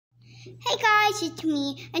Hey guys, it's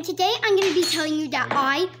me, and today I'm going to be telling you that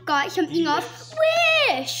I got something off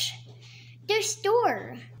Wish, the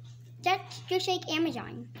store. That's just like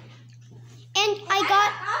Amazon. And I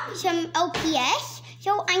got some LPS,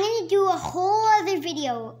 so I'm going to do a whole other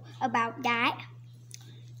video about that.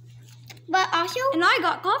 But also, and I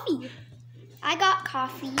got coffee. I got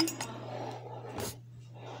coffee.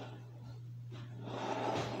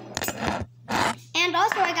 And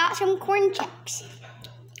also I got some corn chips.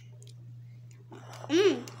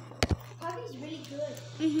 Coffee's really good.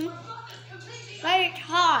 But it's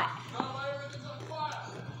hot.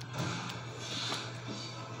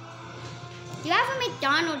 You have a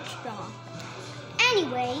McDonald's straw.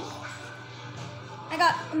 Anyway, I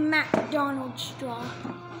got a McDonald's straw.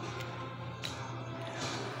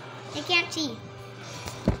 I can't see.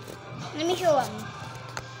 Let me show them.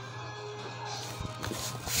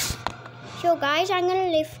 So guys, I'm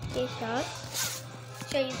gonna lift this up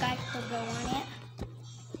so you guys can go on it.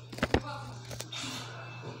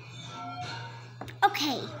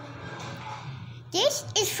 Okay. This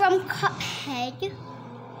is from Cuphead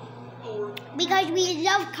because we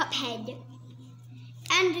love Cuphead.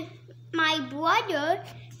 And my brother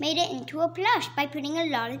made it into a plush by putting a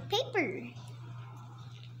lot of paper.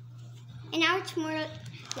 And now it's more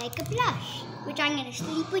like a plush, which I'm gonna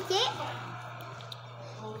sleep with it.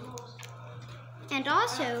 And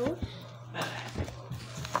also,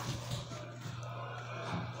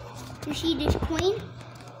 you see this coin?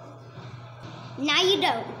 Now you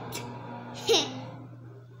don't.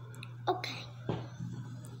 Okay.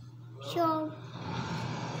 So,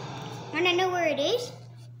 wanna know where it is?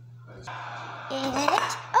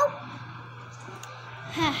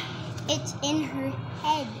 It's in her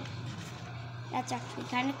head. That's actually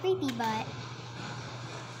kind of creepy, but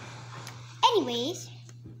anyways.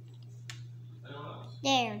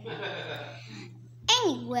 There.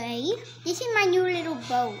 Anyway, this is my new little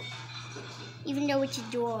boat. Even though it's a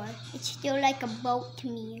door, it's still like a boat to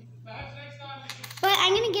me. But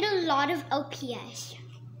I'm gonna get a lot of LPS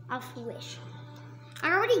off Wish.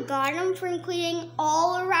 I already got them for including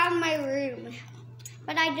all around my room.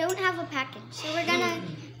 But I don't have a package. So we're gonna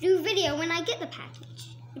do a video when I get the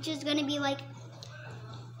package. Which is gonna be like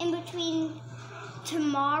in between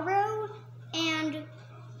tomorrow and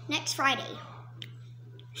next Friday.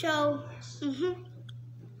 So,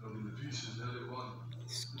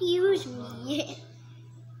 excuse me.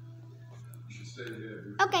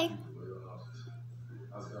 Okay.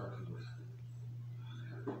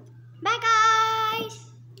 Bye guys.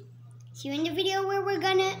 See you in the video where we're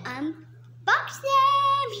gonna unbox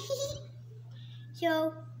them.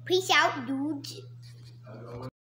 So, peace out, dudes.